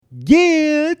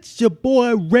Yeah, it's your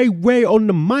boy Ray on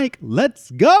the mic.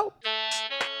 Let's go.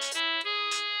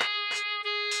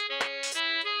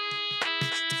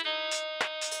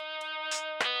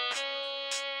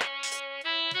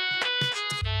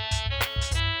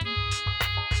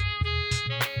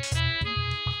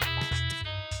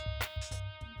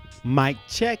 Mic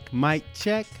check, mic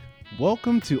check.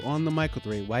 Welcome to On the Mic with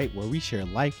Ray White, where we share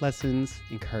life lessons,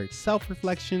 encourage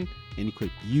self-reflection, and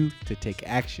equip you to take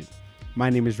action. My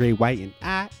name is Ray White, and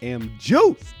I am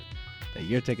juiced that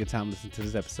you're taking time to listen to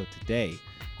this episode today.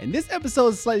 And this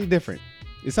episode is slightly different.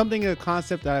 It's a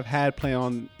concept that I've had play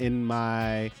on in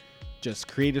my just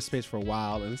creative space for a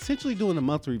while, and essentially doing a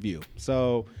month review.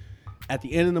 So at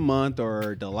the end of the month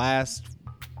or the last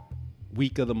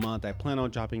week of the month, I plan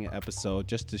on dropping an episode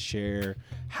just to share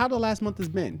how the last month has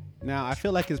been. Now, I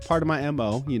feel like it's part of my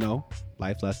MO,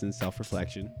 life lessons,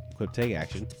 self-reflection, equip, take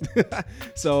action.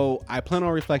 So I plan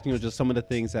on reflecting on just some of the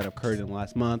things that occurred in the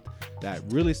last month that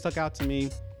really stuck out to me,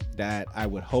 that I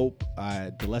would hope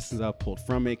the lessons I've pulled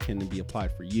from it can be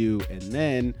applied for you, and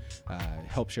then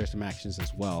help share some actions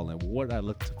as well, and what I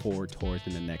look forward towards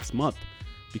in the next month.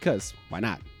 Because why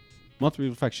not? Monthly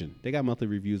reflection. They got monthly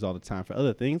reviews all the time for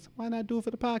other things. Why not do it for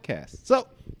the podcast? So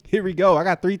here we go. I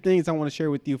got 3 things I want to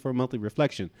share with you for a monthly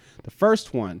reflection. The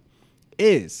first one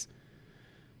is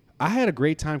I had a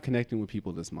great time connecting with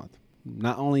people this month.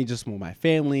 Not only just with my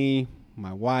family,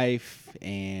 my wife,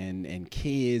 and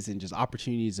kids, and just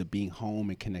opportunities of being home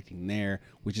and connecting there,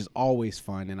 which is always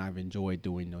fun, and I've enjoyed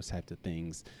doing those types of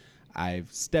things.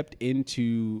 I've stepped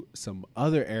into some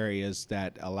other areas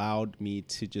that allowed me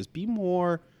to just be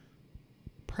more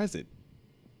present,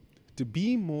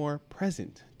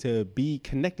 to be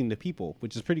connecting to people,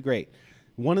 which is pretty great.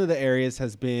 One of the areas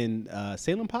has been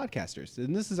Salem podcasters,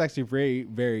 and this is actually very,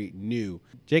 very new.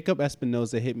 Jacob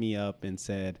Espinoza hit me up and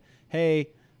said, hey,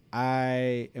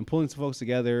 I am pulling some folks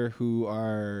together who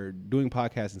are doing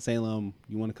podcasts in Salem.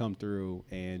 You want to come through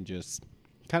and just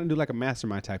kind of do like a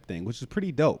mastermind type thing, which is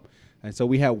pretty dope. And so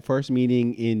we had first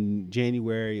meeting in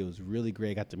January. It was really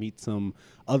great. Got to meet some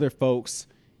other folks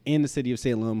in the city of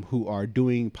Salem who are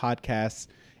doing podcasts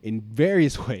in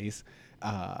various ways,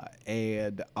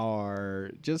 and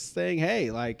are just saying, hey,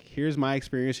 like, here's my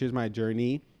experience, here's my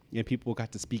journey. And people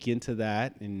got to speak into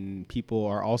that, and people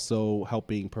are also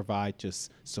helping provide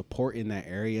just support in that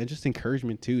area and just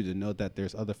encouragement too, to know that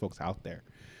there's other folks out there.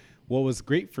 What was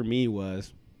great for me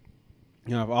was,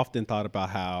 I've often thought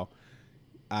about how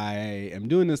I am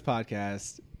doing this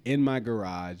podcast in my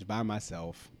garage by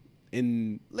myself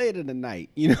in late in the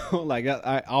night, like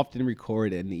I often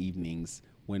record in the evenings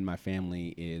when my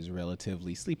family is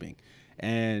relatively sleeping,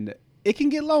 and it can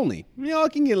get lonely.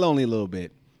 It can get lonely a little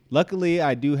bit. Luckily,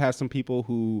 I do have some people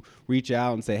who reach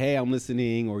out and say, hey, I'm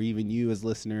listening, or even you as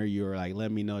listener, you're like,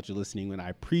 let me know that you're listening, and I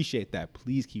appreciate that.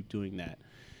 Please keep doing that.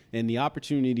 And the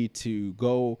opportunity to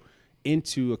go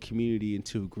into a community,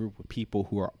 into a group of people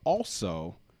who are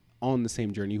also on the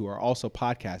same journey, who are also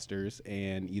podcasters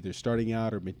and either starting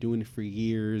out or been doing it for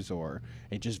years, or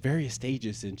at just various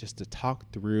stages, and just to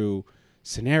talk through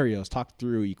scenarios, talk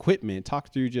through equipment,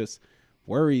 talk through just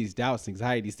worries, doubts,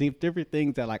 anxieties, different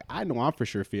things that like I know I'm for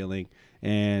sure feeling,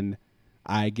 and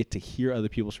I get to hear other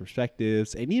people's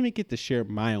perspectives and even get to share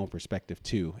my own perspective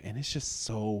too. And it's just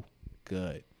so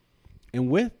good.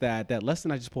 And with that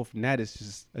lesson I just pulled from that is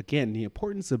just, again, the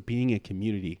importance of being a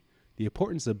community, the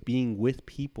importance of being with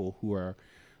people who are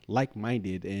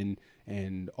like-minded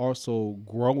and also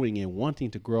growing and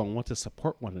wanting to grow and want to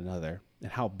support one another,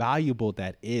 and how valuable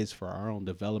that is for our own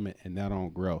development and that own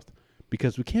growth.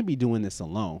 Because we can't be doing this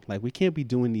alone. Like, we can't be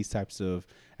doing these types of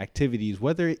activities,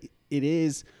 whether it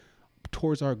is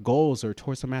towards our goals or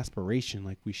towards some aspiration.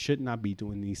 Like, we should not be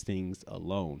doing these things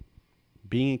alone.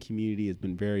 Being in community has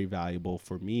been very valuable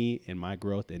for me and my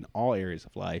growth in all areas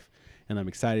of life. And I'm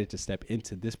excited to step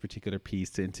into this particular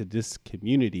piece, into this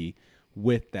community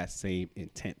with that same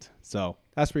intent. So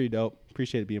that's pretty dope.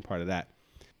 Appreciate being part of that.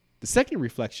 The second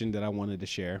reflection that I wanted to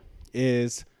share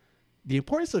is the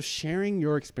importance of sharing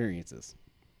your experiences.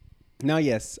 Now,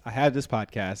 yes, I have this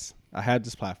podcast. I have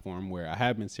this platform where I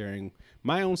have been sharing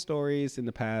my own stories in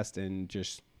the past and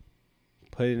just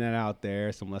putting that out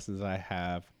there, some lessons I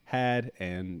have had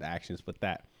and actions with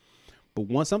that.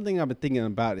 But something I've been thinking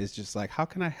about is just like, how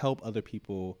can I help other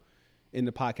people in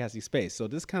the podcasting space? So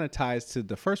this kind of ties to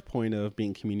the first point of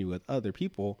being community with other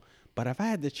people. But if I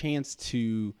had the chance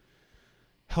to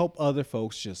help other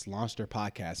folks just launch their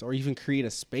podcast, or even create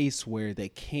a space where they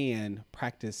can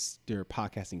practice their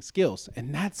podcasting skills,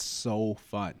 and that's so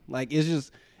fun. Like,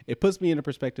 it puts me in a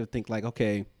perspective to think like,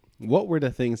 okay, what were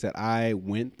the things that I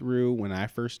went through when I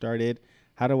first started?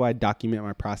 How do I document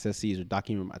my processes or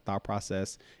document my thought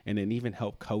process, and then even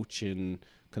help coach and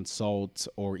consult,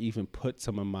 or even put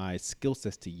some of my skill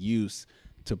sets to use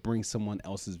to bring someone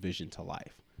else's vision to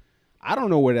life? I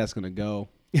don't know where that's going to go.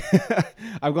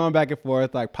 I've gone back and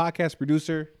forth, like podcast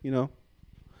producer,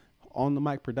 on the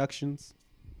mic productions.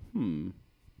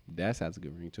 That has a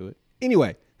good ring to it.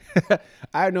 Anyway,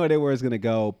 I have no idea where it's going to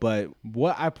go, but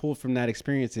what I pulled from that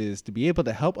experience is to be able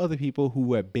to help other people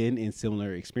who have been in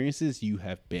similar experiences you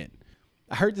have been.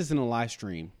 I heard this in a live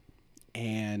stream,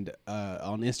 and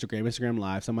on Instagram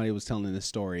Live, somebody was telling this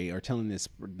story, or telling this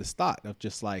thought of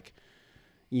just like,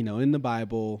 in the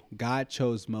Bible, God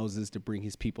chose Moses to bring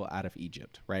his people out of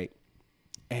Egypt, right?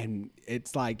 And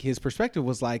it's like his perspective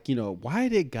was like, why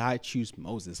did God choose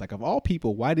Moses? Like, of all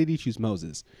people, why did he choose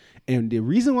Moses? And the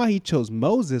reason why he chose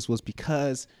Moses was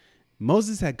because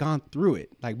Moses had gone through it.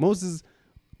 Like, Moses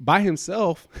by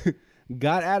himself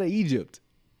got out of Egypt,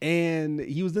 and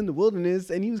he was in the wilderness,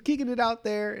 and he was kicking it out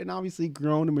there, and obviously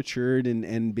grown and matured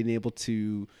and been able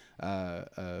to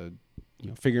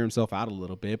figure himself out a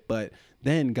little bit. But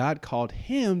then God called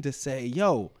him to say,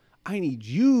 yo, I need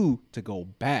you to go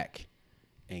back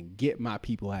and get my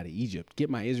people out of Egypt, get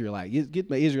my Israelites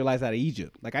out of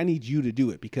Egypt. Like, I need you to do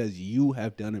it because you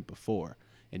have done it before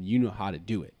and you know how to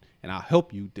do it, and I'll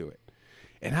help you do it.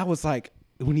 And I was like,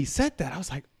 when he said that, I was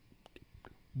like,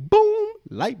 boom,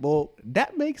 light bulb.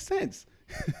 That makes sense.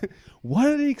 What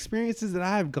are the experiences that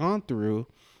I have gone through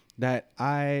that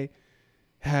I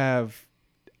have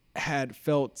had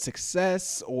felt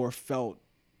success or felt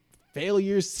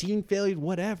failures, seen failure,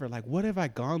 whatever? Like, what have I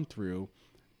gone through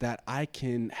that I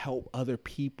can help other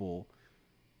people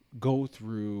go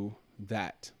through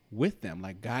that with them,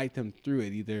 like guide them through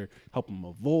it, either help them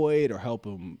avoid or help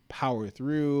them power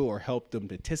through or help them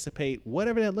anticipate,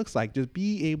 whatever that looks like. Just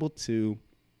be able to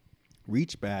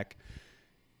reach back,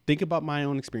 think about my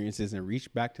own experiences, and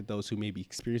reach back to those who may be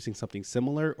experiencing something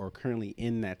similar or currently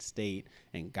in that state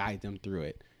and guide them through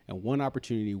it. And one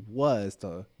opportunity was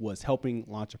helping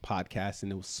launch a podcast.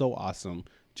 And it was so awesome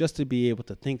just to be able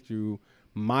to think through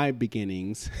my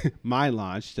beginnings, my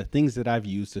launch, the things that I've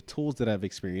used, the tools that I've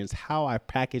experienced, how I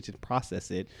package and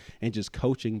process it, and just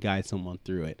coach and guide someone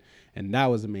through it. And that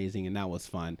was amazing, and that was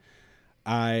fun.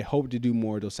 I hope to do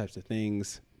more of those types of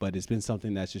things, but it's been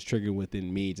something that's just triggered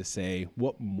within me to say,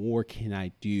 what more can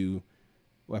I do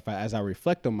as I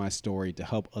reflect on my story to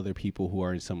help other people who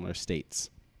are in similar states?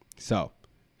 So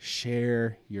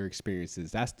share your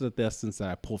experiences. That's the essence that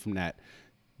I pull from that.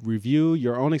 Review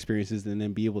your own experiences and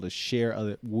then be able to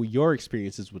share your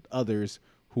experiences with others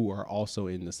who are also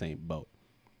in the same boat.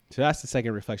 So that's the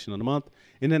second reflection of the month.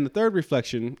 And then the third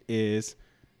reflection is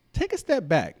take a step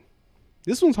back.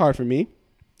 This one's hard for me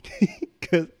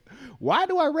because why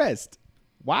do I rest?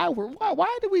 Why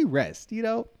do we rest?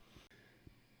 So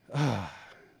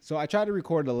I tried to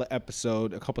record an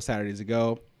episode a couple Saturdays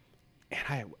ago,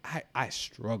 and I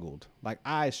struggled.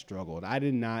 I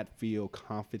did not feel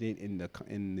confident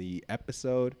in the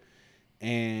episode,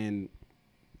 and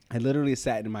I literally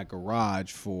sat in my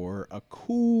garage for a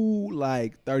cool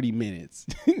 30 minutes,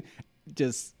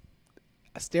 just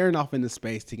staring off into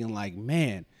space, thinking like,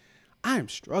 man, I'm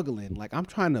struggling. Like, I'm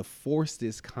trying to force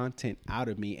this content out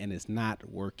of me, and it's not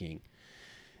working.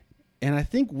 And I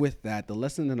think with that, the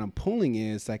lesson that I'm pulling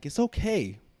is like, it's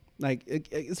okay. Like,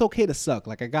 it's okay to suck.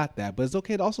 Like, I got that, but it's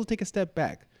okay to also take a step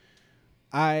back.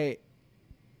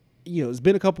 It's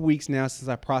been a couple weeks now since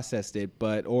I processed it,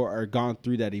 or gone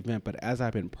through that event. But as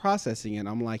I've been processing it,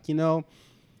 I'm like,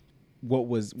 what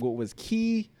was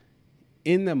key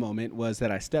in the moment was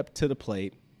that I stepped to the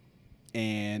plate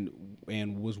and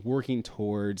was working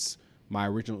towards my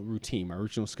original routine, my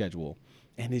original schedule.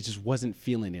 And it just wasn't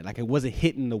feeling it. Like, it wasn't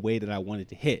hitting the way that I wanted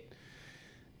to hit.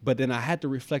 But then I had to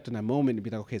reflect on that moment and be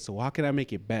like, okay, so how can I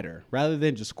make it better? Rather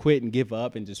than just quit and give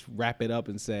up and just wrap it up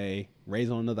and say,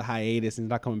 Ray's on another hiatus and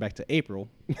not coming back to April.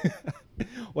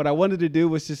 What I wanted to do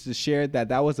was just to share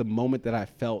that was a moment that I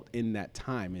felt in that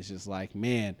time. It's just like,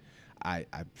 man, I'm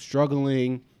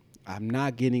struggling. I'm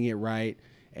not getting it right.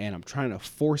 And I'm trying to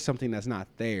force something that's not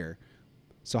there.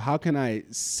 So how can I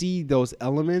see those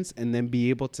elements and then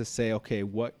be able to say, okay,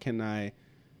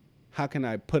 how can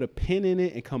I put a pin in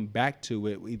it and come back to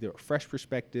it with either a fresh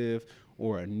perspective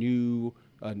or a new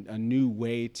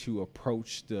way to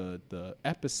approach the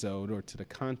episode or to the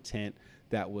content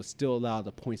that will still allow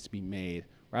the points to be made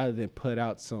rather than put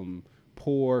out some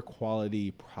poor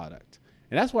quality product.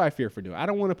 And that's what I fear for doing. I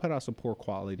don't want to put out some poor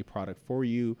quality product for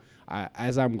you.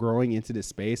 As I'm growing into this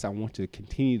space, I want to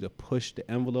continue to push the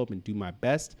envelope and do my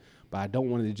best. But I don't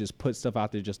want to just put stuff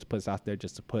out there just to put out there,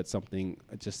 just to put something,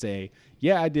 just say,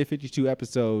 yeah, I did 52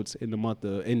 episodes in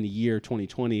the year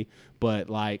 2020, but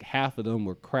like half of them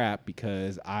were crap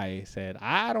because I said,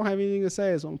 I don't have anything to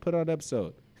say, so I'm going to put out an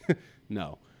episode.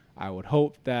 No, I would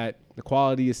hope that the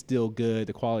quality is still good,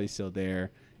 the quality is still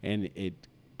there, and it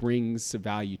brings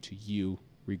value to you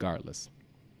regardless.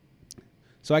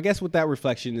 So I guess with that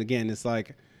reflection, again, it's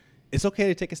like, it's okay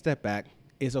to take a step back.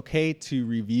 It's okay to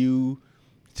review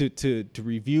to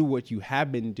review what you have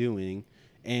been doing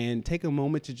and take a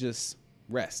moment to just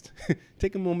rest.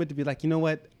 Take a moment to be like, you know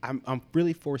what? I'm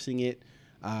really forcing it.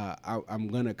 I'm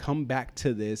going to come back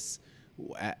to this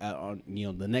on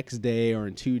the next day or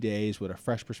in 2 days with a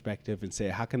fresh perspective and say,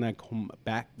 how can I come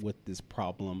back with this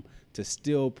problem to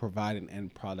still provide an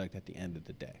end product at the end of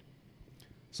the day?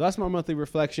 So that's my monthly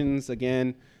reflections.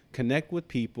 Again, connect with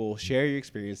people, share your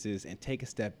experiences, and take a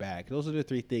step back. Those are the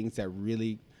 3 things that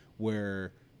really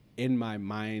were in my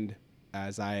mind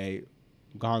as I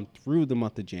gone through the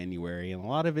month of January. And a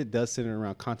lot of it does center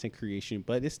around content creation,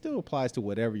 but it still applies to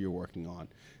whatever you're working on,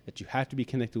 that you have to be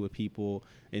connected with people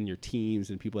in your teams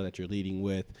and people that you're leading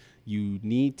with. You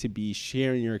need to be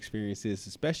sharing your experiences,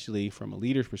 especially from a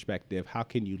leader's perspective. How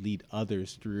can you lead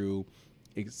others through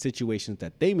situations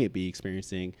that they may be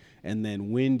experiencing? And then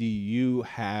when do you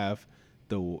have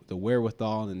the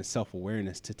wherewithal and the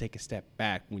self-awareness to take a step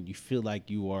back when you feel like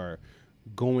you are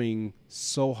going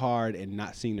so hard and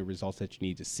not seeing the results that you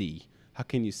need to see? How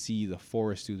can you see the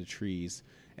forest through the trees,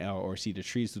 or see the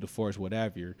trees through the forest, what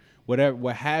have you,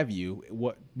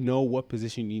 know what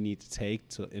position you need to take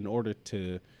in order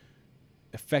to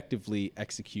effectively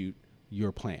execute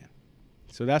your plan.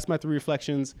 So that's my 3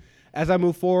 reflections. As I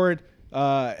move forward,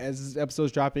 as this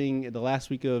episode's dropping the last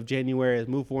week of January, as I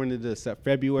move forward into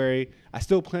February, I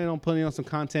still plan on putting on some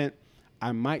content.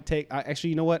 I might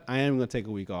actually, you know what? I am going to take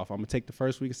a week off. I'm going to take the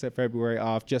first week of February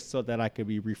off just so that I can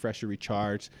be refreshed and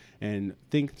recharged and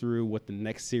think through what the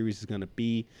next series is going to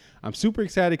be. I'm super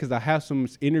excited because I have some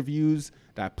interviews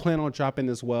that I plan on dropping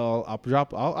as well. I'm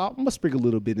going to sprinkle a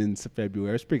little bit into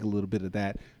February, sprinkle a little bit of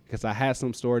that because I had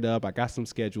some stored up. I got some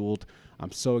scheduled.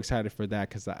 I'm so excited for that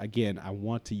because, again, I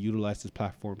want to utilize this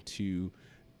platform to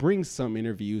bring some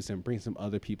interviews and bring some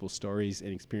other people's stories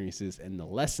and experiences and the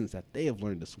lessons that they have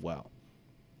learned as well.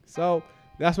 So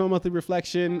that's my monthly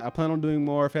reflection. I plan on doing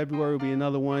more. February will be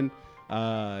another one,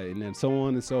 and then so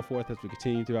on and so forth as we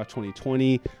continue throughout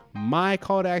 2020. My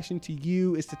call to action to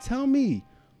you is to tell me,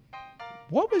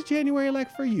 what was January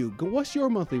like for you? What's your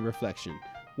monthly reflection?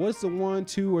 What's the 1,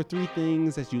 2, or 3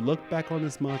 things that you look back on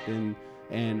this month,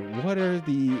 and what are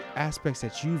the aspects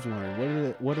that you've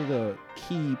learned? What are the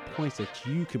key points that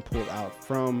you can pull out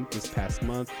from this past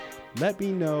month? Let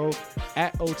me know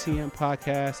at OTM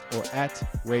Podcast or at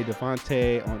Ray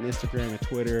Devante on Instagram and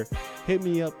Twitter. Hit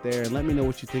me up there and let me know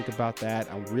what you think about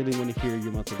that. I really want to hear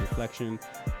your monthly reflection.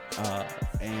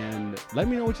 And let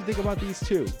me know what you think about these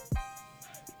too.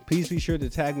 Please be sure to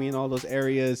tag me in all those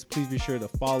areas. Please be sure to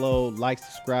follow, like,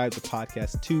 subscribe to the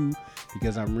podcast too,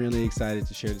 because I'm really excited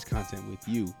to share this content with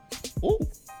you.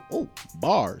 Oh,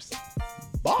 bars.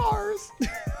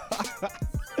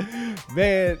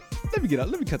 Man, let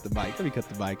me cut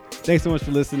the mic. Thanks so much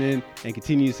for listening and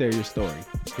continue to share your story.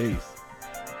 Peace.